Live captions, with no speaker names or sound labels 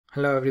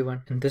Hello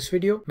everyone, in this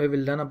video we will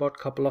learn about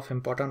a couple of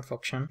important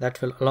functions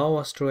that will allow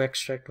us to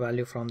extract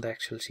value from the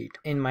Excel sheet.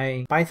 In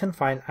my Python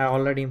file I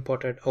already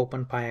imported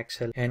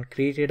Openpyxl and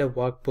created a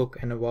workbook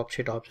and a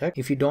worksheet object.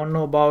 If you don't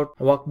know about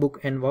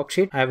workbook and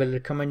worksheet, I will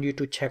recommend you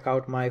to check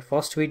out my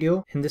first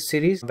video in this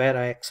series where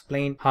I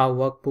explain how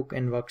workbook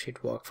and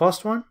worksheet work.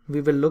 First one we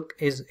will look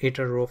is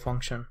iterRow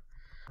function.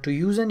 To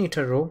use an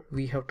iterRow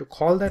we have to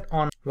call that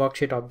on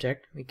worksheet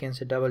object. We can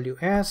say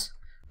ws.iterRows.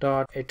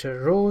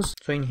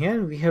 So in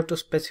here we have to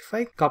specify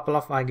a couple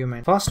of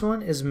arguments. First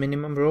one is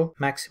minimum row,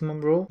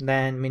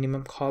 then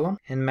minimum column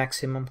and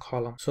maximum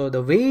column. So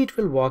the way it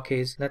will work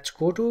is, let's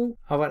go to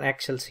our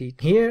Excel sheet.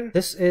 Here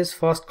this is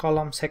first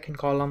column, second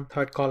column,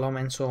 third column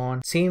and so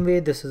on. Same way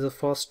this is the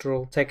first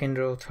row, second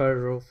row,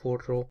 third row,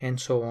 fourth row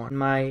and so on. In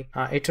my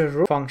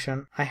iterRow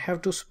function I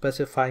have to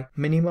specify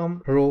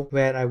minimum row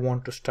where I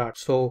want to start.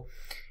 So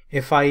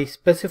if I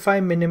specify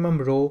minimum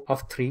row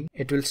of 3,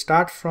 it will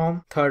start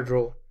from third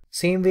row.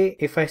 Same way,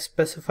 if I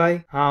specify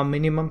a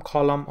minimum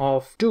column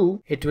of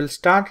 2, it will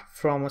start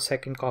from a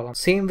second column.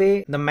 Same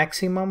way, the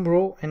maximum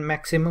row and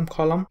maximum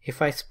column,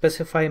 if I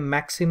specify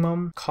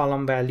maximum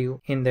column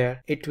value in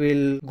there, it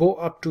will go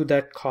up to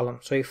that column.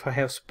 So if I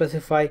have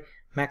specified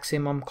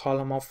maximum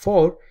column of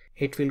 4,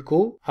 it will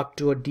go up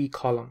to a D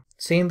column.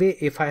 Same way,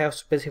 if I have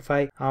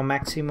specified a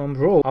maximum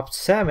row of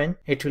 7,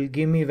 it will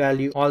give me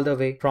value all the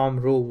way from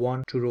row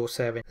 1 to row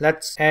 7.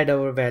 Let's add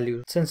our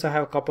value. Since I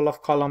have a couple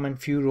of column and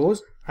few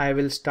rows, I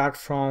will start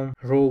from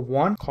row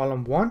 1,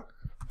 column 1.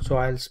 So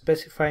I'll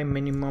specify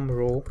minimum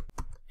row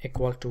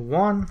equal to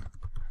 1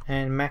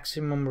 and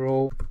maximum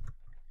row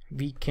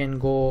we can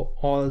go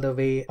all the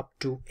way up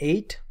to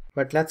 8,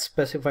 but let's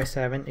specify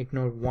 7,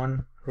 ignore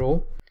 1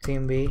 row.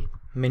 Same way,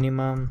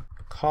 minimum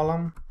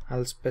column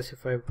I'll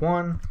specify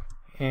 1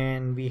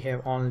 and we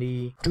have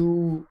only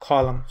 2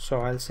 columns,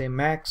 so I'll say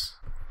max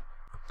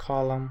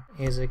column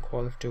is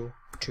equal to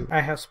 2.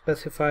 I have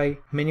specified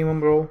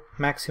minimum row,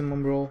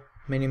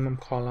 minimum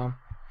column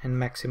and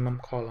maximum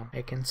column.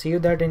 I can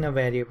save that in a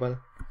variable.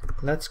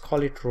 Let's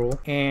call it row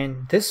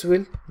and this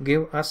will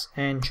give us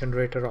an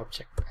generator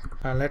object.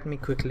 Let me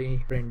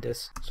quickly print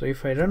this. So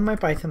if I run my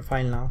Python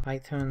file now,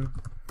 Python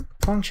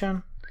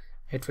function,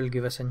 it will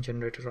give us a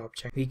generator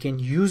object. We can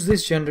use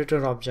this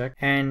generator object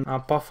and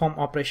perform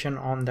operation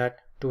on that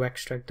to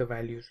extract the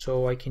values.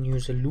 So I can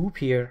use a loop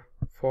here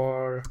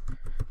for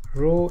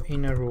row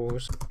inner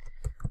rows,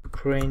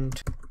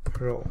 print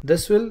row.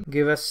 This will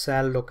give us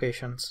cell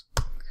locations.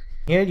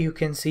 Here you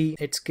can see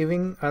it's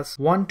giving us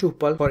one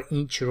tuple for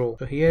each row.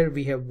 So here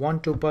we have one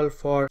tuple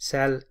for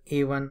cell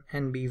A1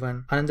 and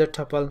B1, another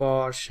tuple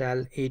for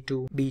cell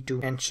A2,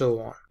 B2 and so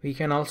on. We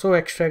can also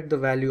extract the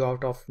value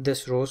out of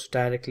this rows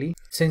directly.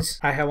 Since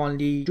I have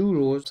only 2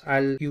 rows,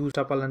 I'll use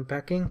tuple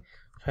unpacking.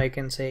 So I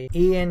can say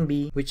A and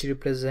B, which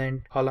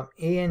represent column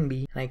A and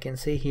B, and I can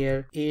say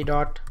here A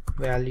dot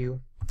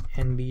value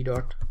and B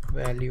dot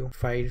value.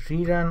 If I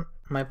rerun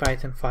my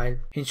Python file,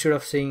 instead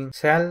of saying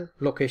cell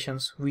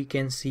locations, we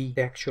can see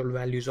the actual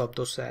values of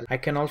those cells. I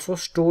can also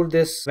store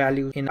this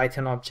value in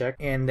Python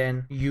object and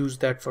then use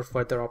that for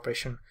further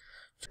operation.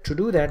 So to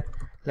do that,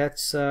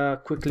 let's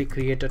quickly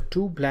create a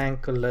 2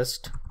 blank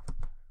list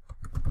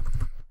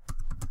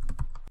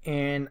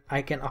and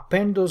I can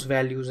append those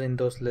values in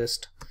those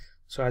lists.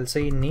 So I'll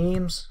say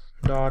names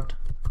dot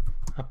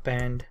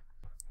append.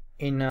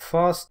 In a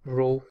first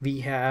row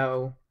we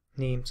have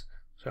names,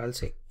 so I'll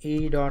say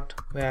A dot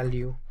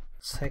value.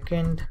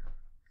 Second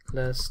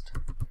list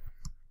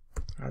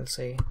I'll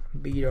say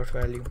B dot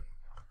value.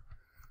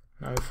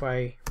 Now if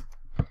I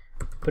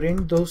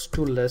print those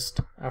 2 lists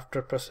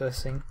after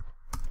processing,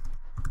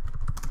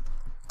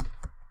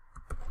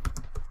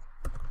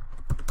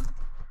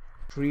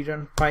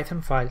 rerun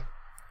Python file,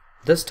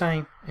 this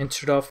time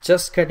instead of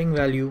just getting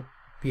value,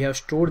 we have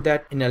stored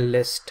that in a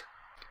list.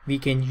 We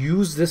can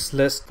use this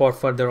list for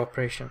further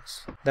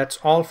operations. That's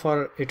all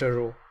for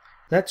iterRow.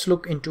 Let's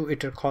look into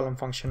iterColumn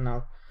function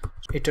now.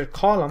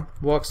 iterColumn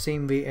works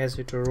same way as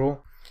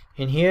iterRow.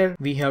 In here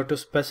we have to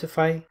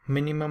specify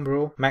minimum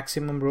row,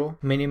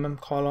 minimum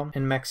column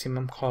and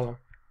maximum column.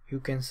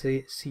 You can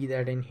see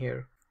that in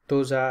here.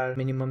 Those are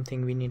minimum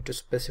thing we need to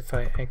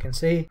specify. I can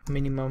say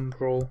minimum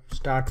row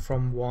start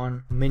from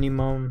 1,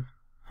 minimum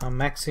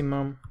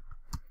maximum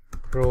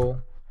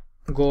row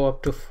go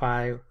up to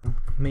 5,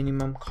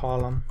 minimum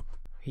column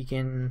we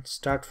can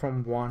start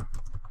from 1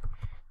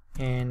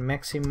 and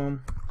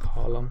maximum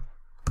column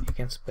you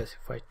can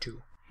specify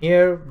 2.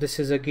 Here this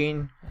is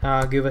again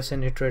give us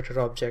an iterator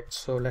object,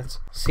 so let's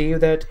save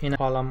that in a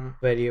column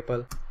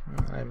variable.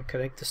 Let me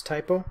correct this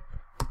typo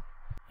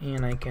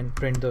and I can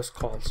print those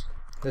calls.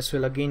 This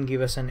will again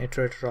give us an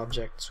iterator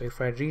object. So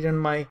if I rerun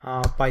my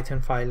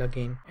Python file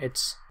again,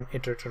 it's an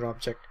iterator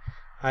object.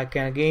 I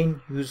can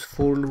again use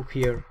for loop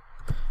here.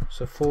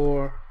 So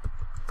for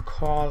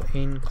call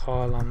in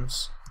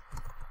columns,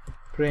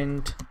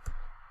 print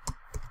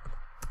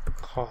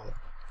call,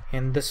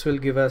 and this will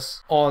give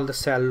us all the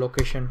cell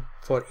location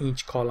for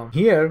each column.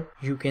 Here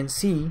you can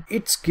see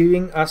it's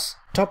giving us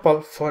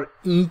tuple for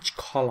each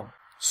column.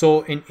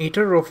 So in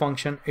iter row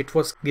function, it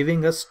was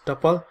giving us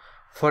tuple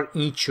for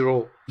each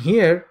row.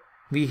 Here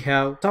we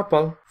have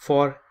tuple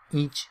for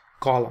each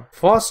column.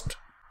 First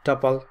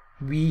tuple,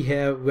 we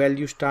have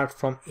value start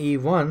from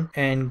A1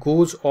 and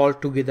goes all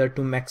together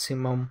to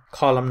maximum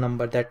column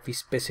number that we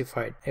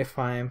specified. If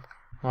I am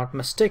not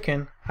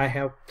mistaken, I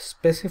have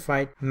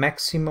specified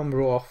maximum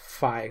row of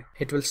 5.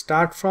 It will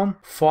start from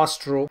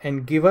first row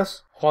and give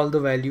us all the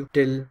value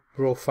till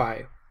row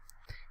 5.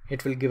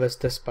 It will give us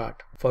this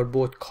part for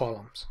both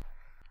columns.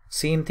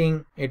 Same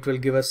thing, it will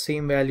give us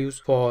same values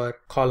for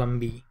column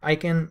B. I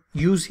can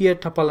use here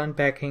tuple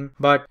unpacking,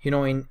 but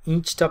in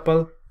each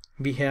tuple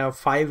we have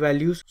 5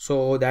 values,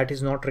 so that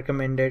is not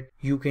recommended.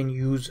 You can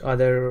use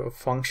other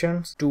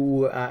functions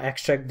to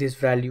extract this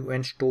value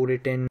and store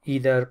it in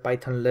either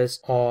Python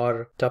list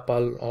or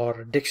tuple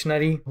or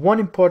dictionary.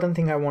 One important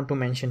thing I want to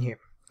mention here,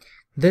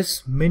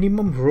 this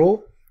minimum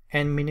row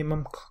and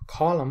minimum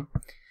column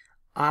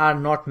are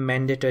not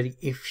mandatory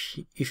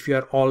if you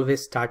are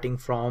always starting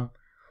from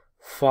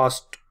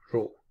first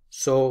row.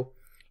 So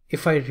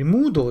if I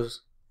remove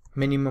those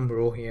minimum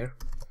row here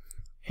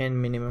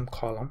and minimum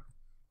column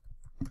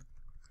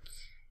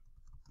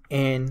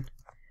and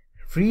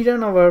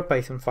rerun our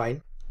Python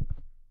file,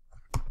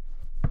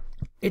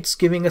 it's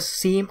giving us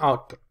same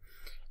output.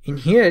 In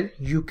here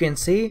you can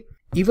say,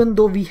 even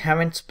though we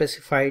haven't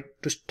specified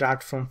to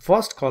start from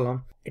first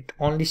column, it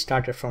only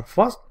started from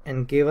first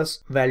and gave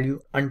us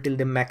value until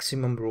the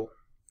maximum row.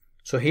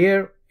 So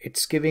here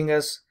it's giving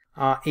us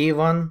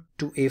A1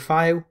 to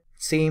A5.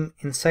 Same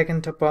in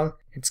second tuple,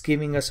 it's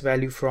giving us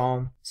value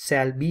from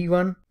cell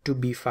B1 to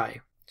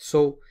B5.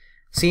 So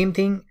same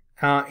thing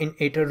in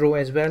iter row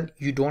as well.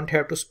 You don't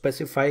have to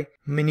specify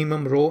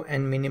minimum row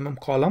and minimum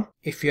column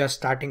if you are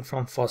starting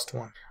from first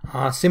one.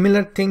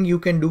 Similar thing you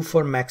can do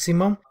for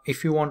maximum.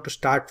 If you want to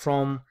start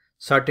from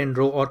certain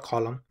row or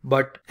column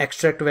but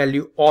extract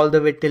value all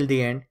the way till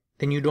the end,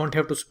 then you don't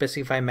have to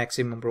specify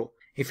maximum row.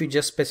 If you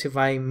just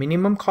specify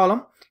minimum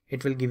column,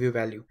 it will give you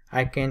value.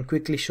 I can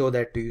quickly show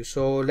that to you.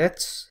 So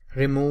let's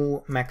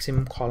remove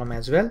maximum column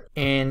as well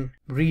and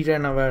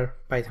rerun our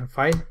Python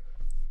file,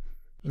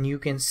 and you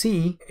can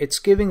see it's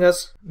giving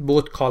us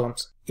both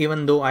columns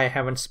even though I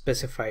haven't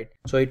specified.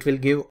 So it will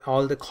give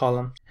all the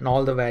column and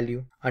all the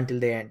value until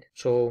the end.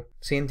 So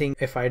same thing,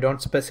 if I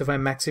don't specify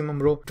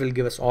maximum row, it will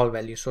give us all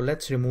value. So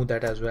let's remove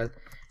that as well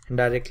and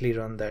directly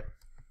run that.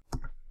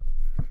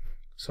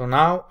 So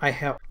now I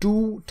have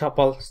 2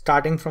 tuples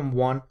starting from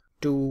 1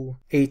 to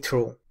 8th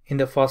row in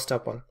the first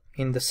tuple.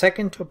 In the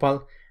second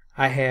tuple,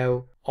 I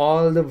have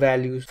all the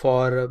values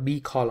for B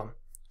column.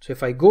 So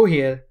if I go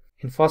here,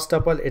 in first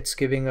tuple it's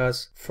giving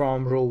us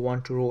from row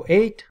 1 to row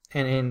 8,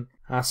 and in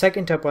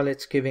second tuple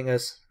it's giving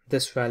us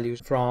this value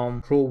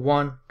from row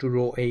 1 to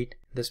row 8,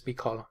 this B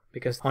column,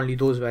 because only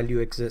those value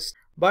exist.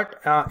 But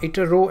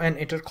iter row and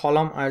iter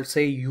column, I'll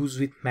say use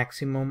with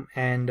maximum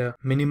and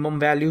minimum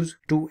values.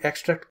 To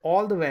extract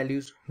all the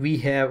values, we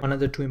have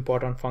another 2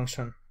 important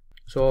functions.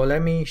 So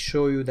let me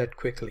show you that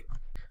quickly.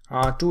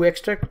 To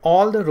extract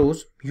all the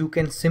rows, you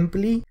can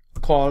simply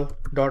call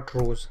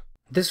 .rows.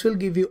 This will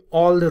give you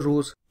all the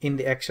rows in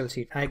the Excel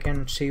sheet. I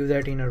can save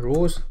that in a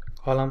rows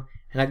column,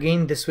 and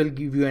again this will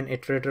give you an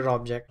iterator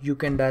object. You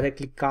can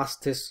directly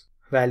cast this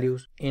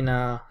values in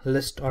a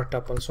list or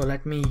tuple. So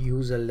let me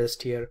use a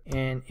list here,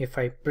 and if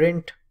I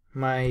print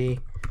my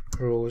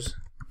rows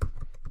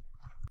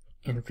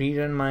and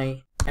rerun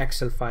my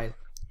Excel file,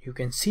 you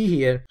can see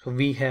here, so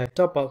we have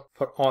tuple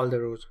for all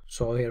the rows.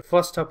 So here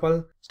first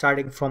tuple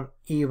starting from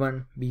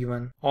A1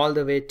 B1 all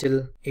the way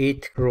till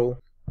 8th row,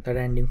 that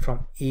ending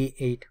from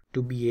A8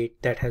 to B8,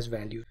 that has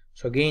values.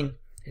 So again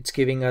it's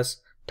giving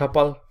us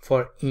tuple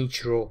for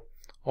each row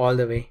all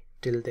the way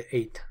till the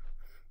 8th.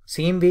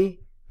 Same way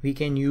we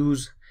can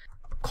use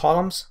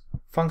columns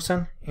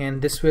function,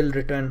 and this will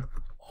return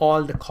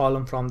all the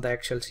column from the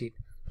Excel sheet.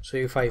 So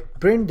if I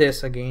print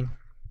this again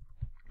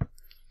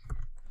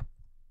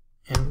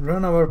and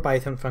run our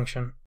Python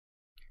function,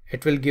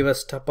 it will give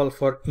us tuple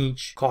for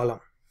each column.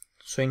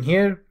 So in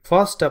here,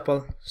 first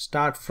tuple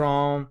start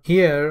from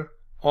here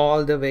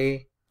all the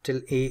way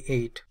till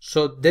A8.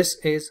 So this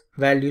is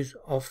values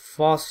of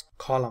first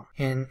column,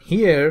 and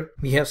here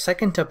we have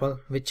second tuple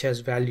which has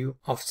value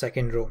of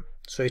second row.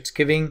 So it's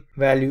giving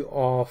value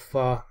of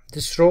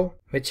this row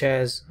which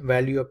has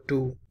value up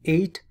to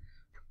 8.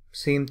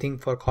 Same thing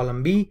for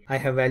column B. I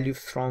have value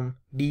from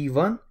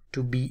B1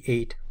 to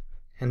B8,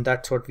 and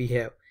that's what we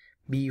have,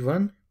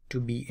 B1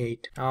 to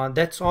B8.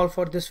 That's all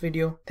for this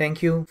video.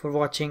 Thank you for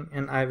watching,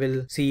 and I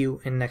will see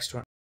you in next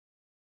one.